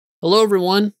Hello,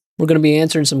 everyone. We're going to be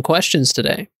answering some questions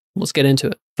today. Let's get into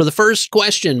it. For the first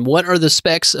question, what are the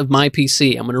specs of my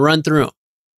PC? I'm going to run through them.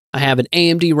 I have an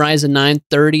AMD Ryzen 9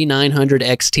 3900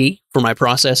 XT for my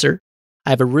processor. I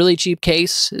have a really cheap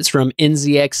case. It's from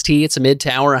NZXT. It's a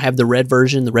mid-tower. I have the red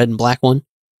version, the red and black one.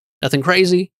 Nothing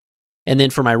crazy. And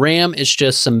then for my RAM, it's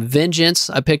just some Vengeance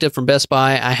I picked up from Best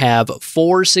Buy. I have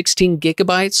 4 16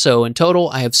 gigabytes. So in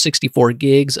total, I have 64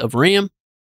 gigs of RAM.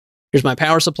 Here's my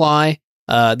power supply.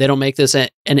 They don't make this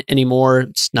anymore.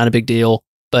 It's not a big deal,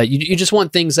 but you just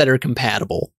want things that are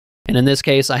compatible. And in this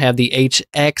case, I have the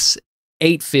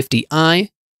HX850i.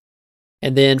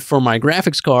 And then for my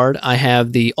graphics card, I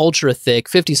have the ultra thick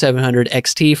 5700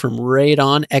 XT from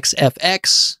Radeon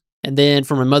XFX. And then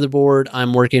for my motherboard,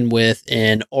 I'm working with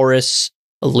an Aorus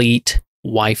Elite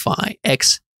Wi-Fi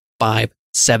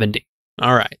X570.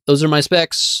 All right, those are my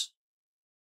specs.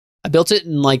 I built it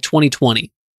in like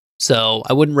 2020. So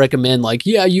I wouldn't recommend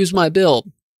use my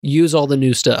build. Use all the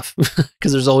new stuff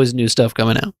because there's always new stuff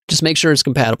coming out. Just make sure it's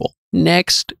compatible.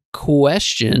 Next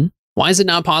question. Why is it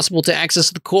not possible to access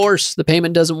the course? The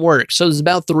payment doesn't work. So there's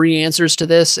about 3 answers to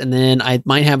this, and then I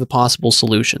might have a possible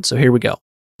solution. So here we go.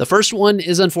 The first one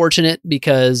is unfortunate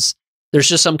because there's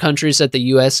just some countries that the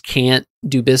US can't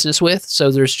do business with. So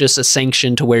there's just a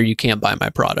sanction to where you can't buy my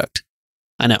product.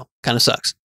 I know, kind of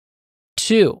sucks.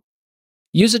 2,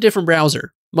 use a different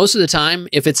browser. Most of the time,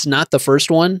 if it's not the first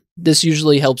one, this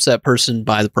usually helps that person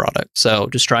buy the product. So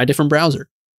just try a different browser.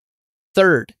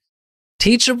 3rd,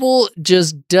 Teachable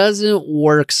just doesn't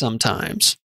work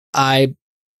sometimes. I've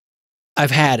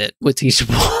had it with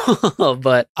Teachable,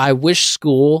 but I wish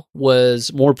school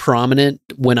was more prominent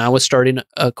when I was starting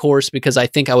a course because I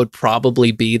think I would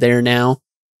probably be there now.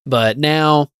 But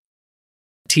now,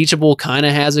 Teachable kind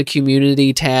of has a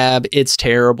community tab. It's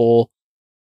terrible.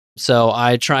 So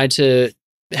I tried to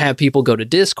have people go to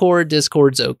Discord.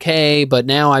 Discord's okay, but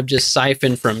now I've just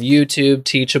siphoned from YouTube,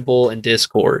 Teachable, and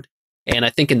Discord. And I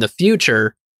think in the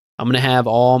future, I'm going to have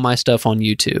all my stuff on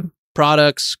YouTube.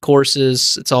 Products,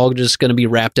 courses, it's all just going to be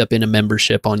wrapped up in a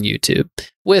membership on YouTube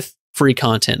with free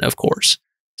content, of course.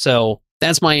 So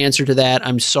that's my answer to that.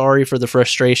 I'm sorry for the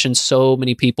frustration. So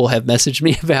many people have messaged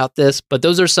me about this, but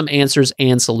those are some answers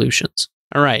and solutions.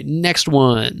 All right, next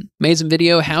one. Amazing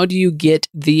video. How do you get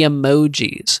the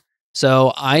emojis?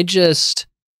 So I just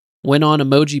went on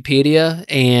Emojipedia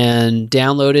and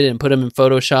downloaded and put them in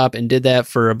Photoshop and did that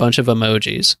for a bunch of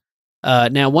emojis.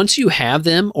 Now, once you have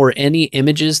them or any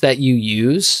images that you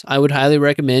use, I would highly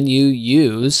recommend you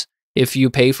use, if you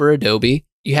pay for Adobe,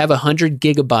 you have 100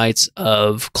 gigabytes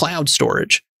of cloud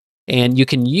storage and you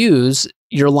can use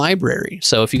your library.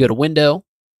 So if you go to Window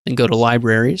and go to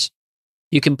Libraries,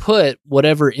 you can put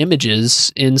whatever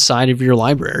images inside of your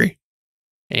library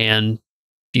and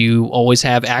you always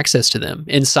have access to them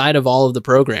inside of all of the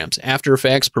programs, After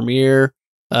Effects, Premiere,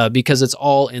 because it's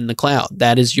all in the cloud.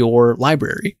 That is your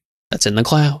library. That's in the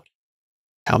cloud.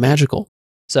 How magical.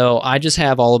 So I just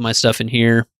have all of my stuff in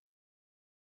here.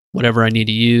 Whatever I need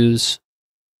to use,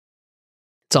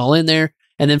 it's all in there.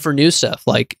 And then for new stuff,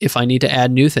 like if I need to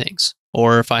add new things,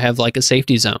 or if I have like a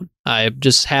safety zone, I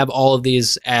just have all of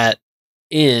these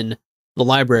in the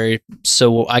library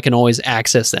so I can always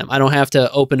access them. I don't have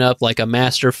to open up like a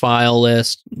master file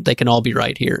list. They can all be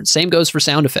right here. Same goes for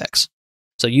sound effects.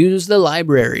 So use the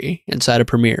library inside of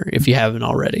Premiere if you haven't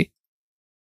already.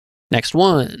 Next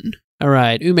one. All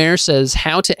right. Umair says,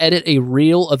 how to edit a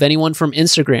reel of anyone from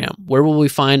Instagram. Where will we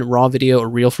find raw video or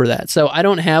reel for that? So I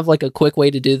don't have like a quick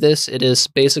way to do this. It is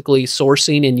basically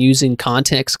sourcing and using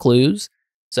context clues.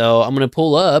 So I'm going to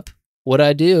pull up what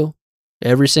I do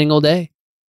every single day.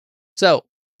 So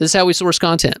this is how we source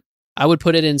content. I would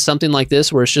put it in something like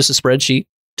this where it's just a spreadsheet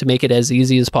to make it as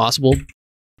easy as possible.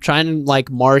 Try and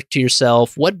mark to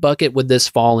yourself, what bucket would this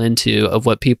fall into of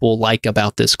what people like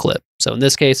about this clip? So in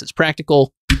this case, it's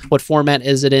practical. What format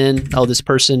is it in? Oh, this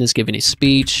person is giving a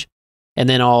speech. And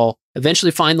then I'll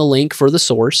eventually find the link for the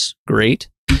source. Great.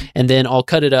 And then I'll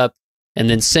cut it up and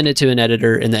then send it to an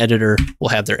editor, and the editor will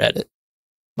have their edit.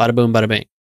 Bada boom, bada bang.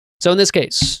 So in this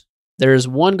case, there's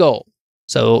one goal.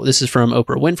 So this is from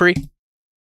Oprah Winfrey.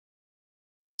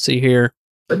 See here.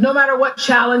 But no matter what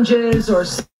challenges or...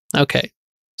 Okay.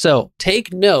 So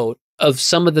take note of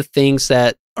some of the things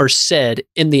that are said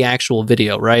in the actual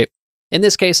video, right? In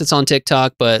this case, it's on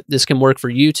TikTok, but this can work for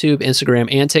YouTube,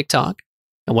 Instagram, and TikTok.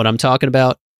 And what I'm talking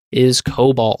about is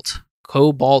Cobalt,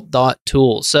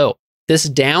 cobalt.tools. So this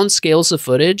downscales the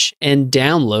footage and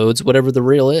downloads whatever the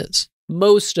reel is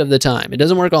most of the time. It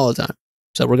doesn't work all the time.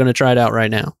 So we're going to try it out right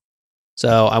now.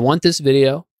 So I want this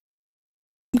video.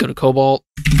 Go to Cobalt,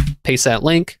 paste that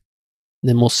link, and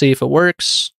then we'll see if it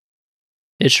works.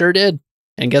 It sure did.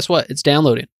 And guess what? It's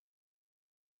downloading.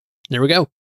 There we go.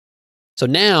 So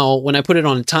now when I put it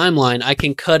on a timeline, I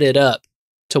can cut it up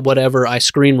to whatever I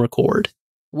screen record,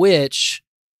 which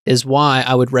is why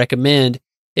I would recommend,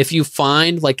 if you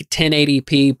find like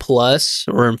 1080p plus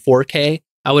or in 4K,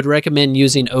 I would recommend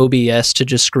using OBS to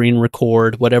just screen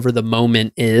record whatever the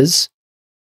moment is,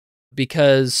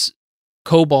 because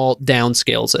Cobalt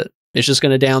downscales it. It's just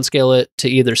going to downscale it to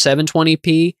either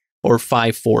 720p or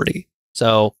 540.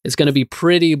 So it's going to be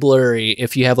pretty blurry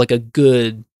if you have like a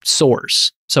good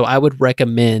source. So I would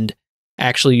recommend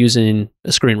actually using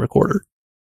a screen recorder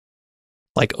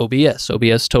like OBS.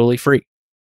 OBS is totally free.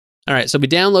 All right, so we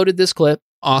downloaded this clip.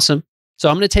 Awesome. So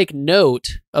I'm going to take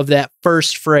note of that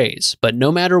first phrase, but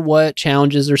no matter what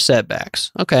challenges or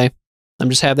setbacks. Okay, I'm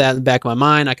just have that in the back of my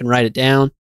mind. I can write it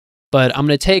down, but I'm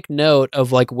going to take note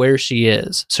of like where she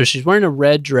is. So she's wearing a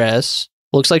red dress.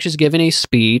 Looks like she's giving a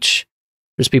speech.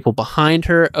 There's people behind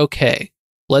her. Okay,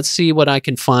 let's see what I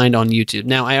can find on YouTube.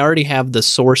 Now, I already have the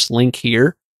source link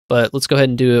here, but let's go ahead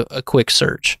and do a quick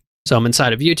search. So I'm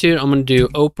inside of YouTube. I'm going to do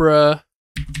Oprah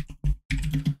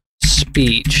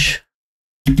speech,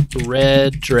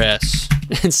 red dress,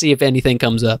 and see if anything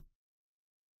comes up.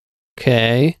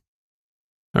 Okay.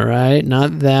 All right,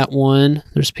 not that one.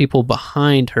 There's people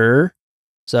behind her.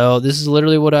 So this is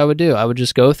literally what I would do. I would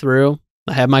just go through.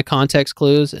 I have my context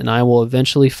clues, and I will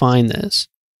eventually find this.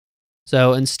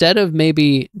 So instead of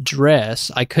maybe dress,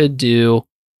 I could do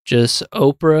just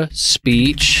Oprah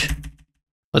speech.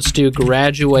 Let's do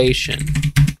graduation,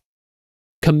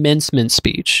 commencement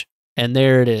speech. And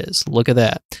there it is. Look at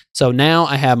that. So now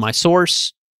I have my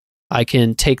source. I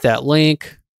can take that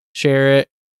link, share it,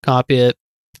 copy it.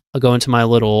 I'll go into my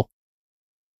spreadsheet,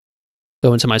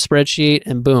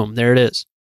 and boom, there it is.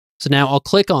 So now I'll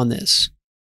click on this.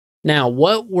 Now,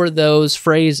 what were those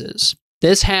phrases?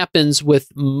 This happens with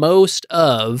most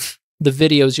of the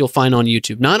videos you'll find on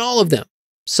YouTube. Not all of them.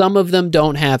 Some of them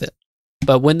don't have it.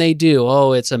 But when they do,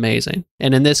 oh, it's amazing.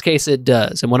 And in this case, it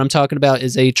does. And what I'm talking about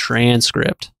is a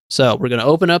transcript. So we're going to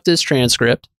open up this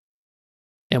transcript.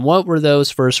 And what were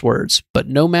those first words? But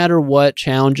no matter what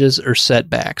challenges or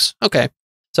setbacks. Okay.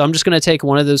 So I'm just going to take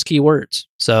one of those keywords.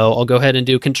 So I'll go ahead and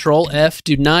do Control F.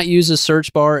 Do not use a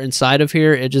search bar inside of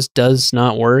here. It just does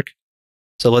not work.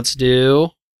 So let's do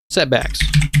setbacks.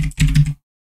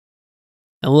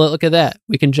 And look at that.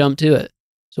 We can jump to it.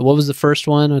 So what was the first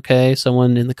one? Okay,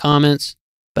 someone in the comments.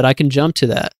 But I can jump to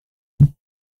that.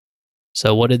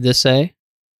 So what did this say?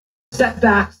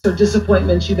 Setbacks or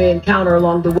disappointments you may encounter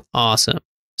along the way. Awesome.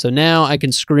 So now I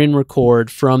can screen record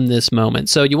from this moment.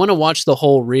 So you want to watch the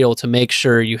whole reel to make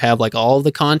sure you have like all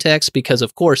the context, because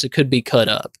of course it could be cut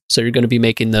up. So you're going to be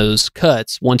making those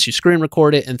cuts once you screen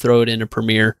record it and throw it into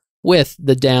Premiere with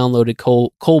the downloaded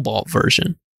Cobalt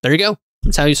version. There you go.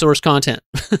 That's how you source content.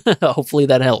 Hopefully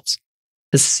that helps.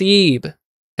 Hasib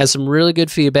has some really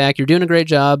good feedback. You're doing a great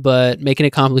job, but making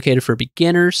it complicated for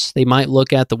beginners. They might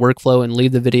look at the workflow and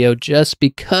leave the video just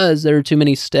because there are too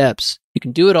many steps. You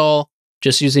can do it all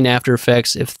just using After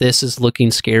Effects if this is looking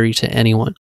scary to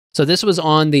anyone. So this was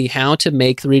on the How to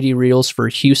Make 3D Reels for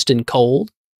Houston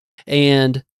Kold,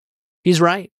 and he's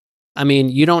right. I mean,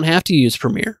 you don't have to use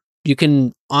Premiere. You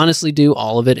can honestly do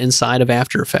all of it inside of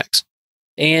After Effects.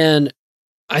 And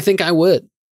I think I would.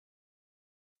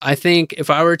 I think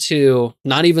if I were to,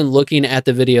 not even looking at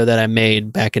the video that I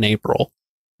made back in April,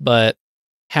 but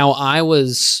how I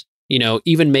was,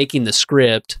 even making the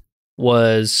script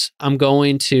was, I'm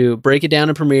going to break it down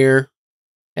in Premiere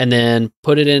and then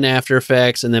put it in After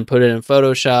Effects and then put it in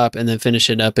Photoshop and then finish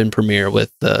it up in Premiere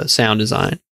with the sound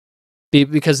design.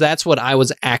 Because that's what I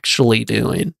was actually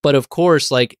doing. But of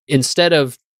course, like instead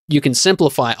of, you can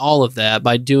simplify all of that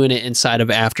by doing it inside of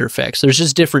After Effects. There's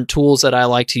just different tools that I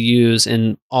like to use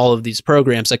in all of these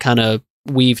programs that kind of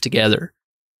weave together.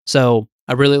 So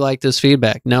I really like this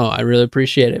feedback. No, I really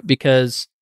appreciate it because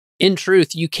in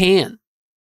truth, you can.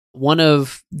 One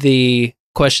of the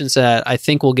questions that I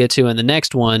think we'll get to in the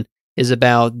next one is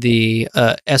about the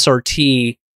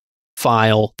SRT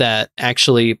file that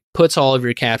actually puts all of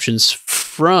your captions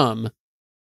from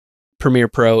Premiere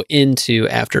Pro into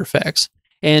After Effects.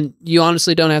 And you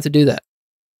honestly don't have to do that.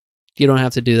 You don't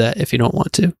have to do that if you don't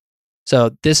want to.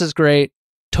 So this is great.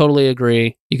 Totally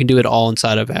agree. You can do it all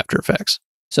inside of After Effects.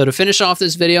 So to finish off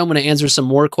this video, I'm going to answer some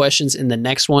more questions in the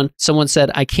next one. Someone said,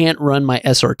 I can't run my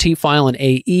SRT file in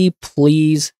AE.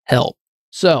 Please help.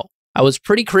 So I was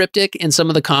pretty cryptic in some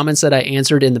of the comments that I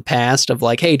answered in the past of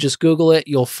like, hey, just Google it.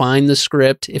 You'll find the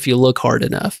script if you look hard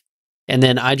enough. And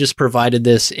then I just provided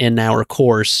this in our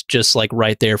course, just like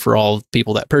right there for all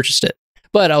people that purchased it.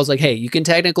 But I was like, hey, you can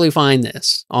technically find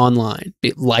this online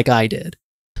like I did.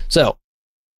 So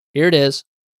here it is.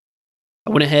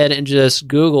 I went ahead and just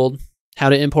Googled how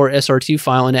to import SRT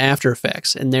file into After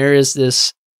Effects. And there is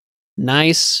this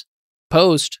nice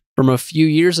post from a few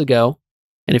years ago.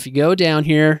 And if you go down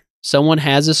here, someone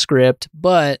has a script,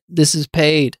 but this is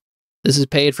paid. This is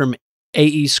paid from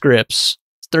AE Scripts.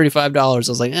 It's $35. I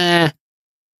was like,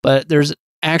 But there's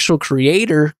actual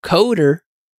creator, coder,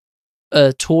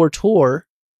 Tor,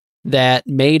 that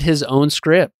made his own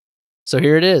script. So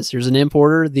here it is. Here's an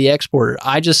importer, the exporter.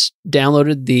 I just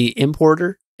downloaded the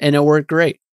importer and it worked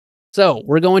great. So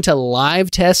we're going to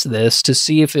live test this to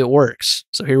see if it works.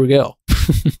 So here we go.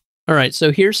 All right,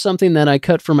 so here's something that I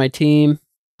cut for my team.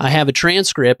 I have a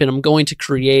transcript and I'm going to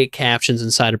create captions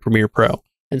inside of Premiere Pro.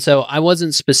 And so I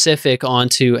wasn't specific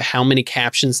onto how many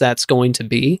captions that's going to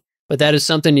be, but that is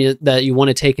something that you want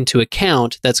to take into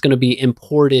account that's going to be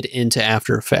imported into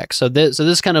After Effects. So this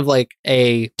is kind of like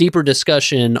a deeper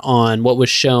discussion on what was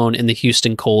shown in the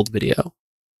Houston Kold video.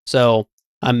 So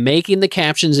I'm making the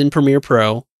captions in Premiere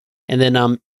Pro, and then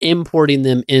I'm importing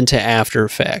them into After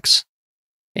Effects.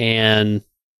 And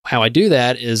how I do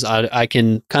that is I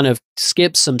can kind of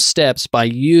skip some steps by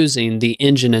using the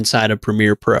engine inside of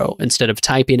Premiere Pro instead of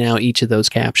typing out each of those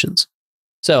captions.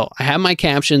 So I have my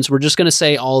captions. We're just going to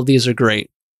say all of these are great,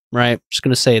 right? Just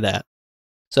going to say that.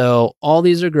 So all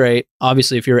these are great.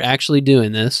 Obviously, if you're actually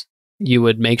doing this, you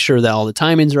would make sure that all the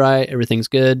timing's right, everything's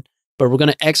good, but we're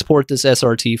going to export this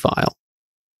SRT file.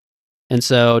 And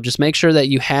so just make sure that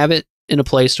you have it in a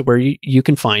place to where you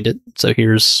can find it. So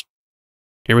here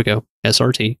we go,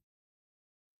 SRT.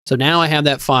 So now I have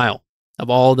that file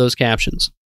of all of those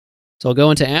captions. So I'll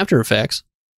go into After Effects.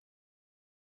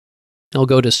 I'll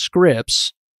go to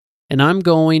Scripts, and I'm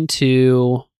going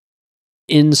to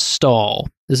install.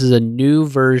 This is a new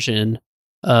version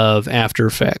of After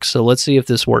Effects. So let's see if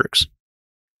this works.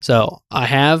 So I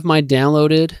have my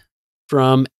downloaded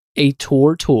from a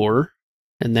Tor,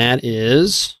 and that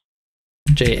is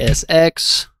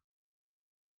JSX.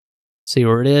 See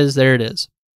where it is? There it is.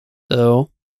 So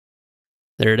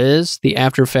there it is, the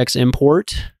After Effects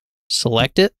import.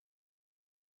 Select it.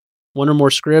 One or more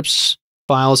scripts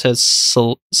files has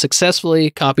successfully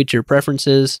copied to your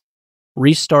preferences.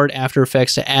 Restart After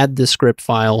Effects to add the script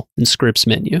file in Scripts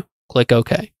menu. Click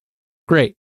OK.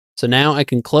 Great. So now I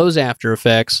can close After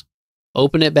Effects,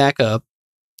 open it back up.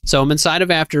 So I'm inside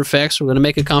of After Effects. We're going to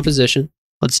make a composition.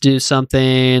 Let's do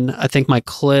something. I think my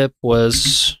clip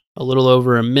was a little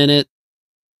over a minute.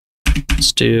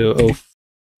 Let's do,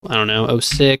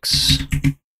 06,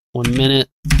 1 minute.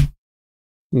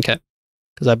 Okay.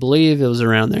 Because I believe it was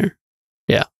around there.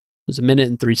 Yeah. It was 1 minute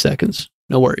and 3 seconds.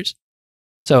 No worries.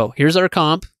 So here's our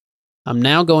comp. I'm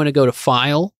now going to go to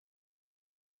File,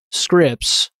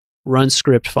 Scripts, Run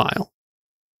Script File.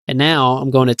 And now I'm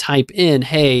going to type in,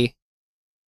 hey,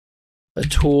 a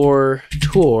Tor,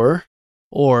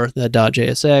 or the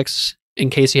 .jsx. In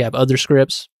case you have other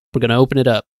scripts, we're going to open it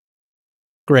up.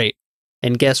 Great.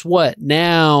 And guess what?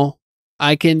 Now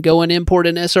I can go and import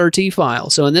an SRT file.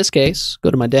 So in this case,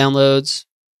 go to my downloads.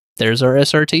 There's our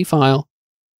SRT file.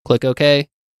 Click OK.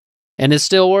 And it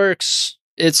still works.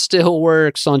 It still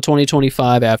works on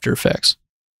 2025 After Effects.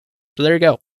 So there you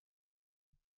go.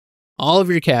 All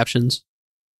of your captions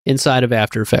inside of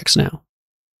After Effects now.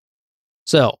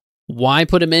 So why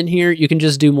put them in here? You can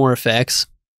just do more effects.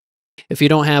 If you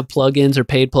don't have plugins or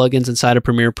paid plugins inside of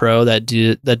Premiere Pro that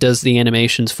does the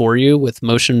animations for you with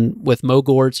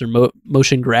Mogorts or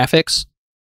motion graphics,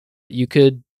 you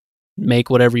could make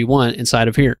whatever you want inside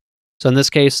of here. So in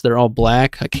this case, they're all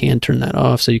black. I can turn that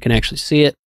off so you can actually see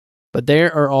it. But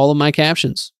there are all of my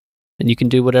captions, and you can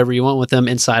do whatever you want with them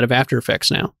inside of After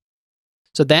Effects now.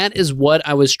 So that is what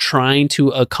I was trying to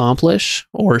accomplish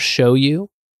or show you.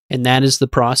 And that is the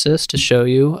process to show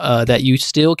you that you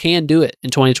still can do it in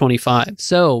 2025.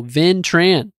 So Vin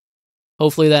Tran,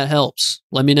 hopefully that helps.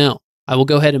 Let me know. I will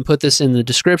go ahead and put this in the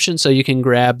description so you can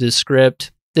grab this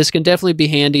script. This can definitely be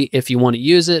handy if you want to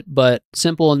use it, but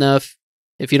simple enough.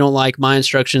 If you don't like my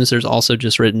instructions, there's also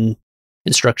just written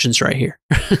instructions right here.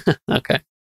 Okay.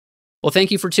 Well,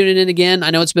 thank you for tuning in again. I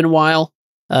know it's been a while.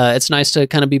 It's nice to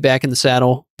kind of be back in the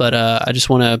saddle, but I just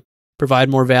want to provide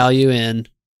more value, and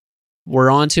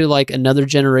we're on to like another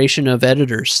generation of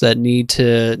editors that need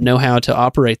to know how to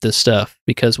operate this stuff,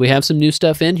 because we have some new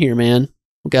stuff in here, man.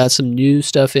 We got some new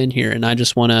stuff in here, and I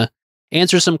just want to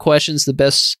answer some questions the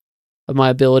best of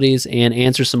my abilities and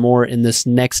answer some more in this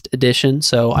next edition.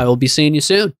 So I will be seeing you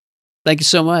soon. Thank you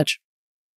so much.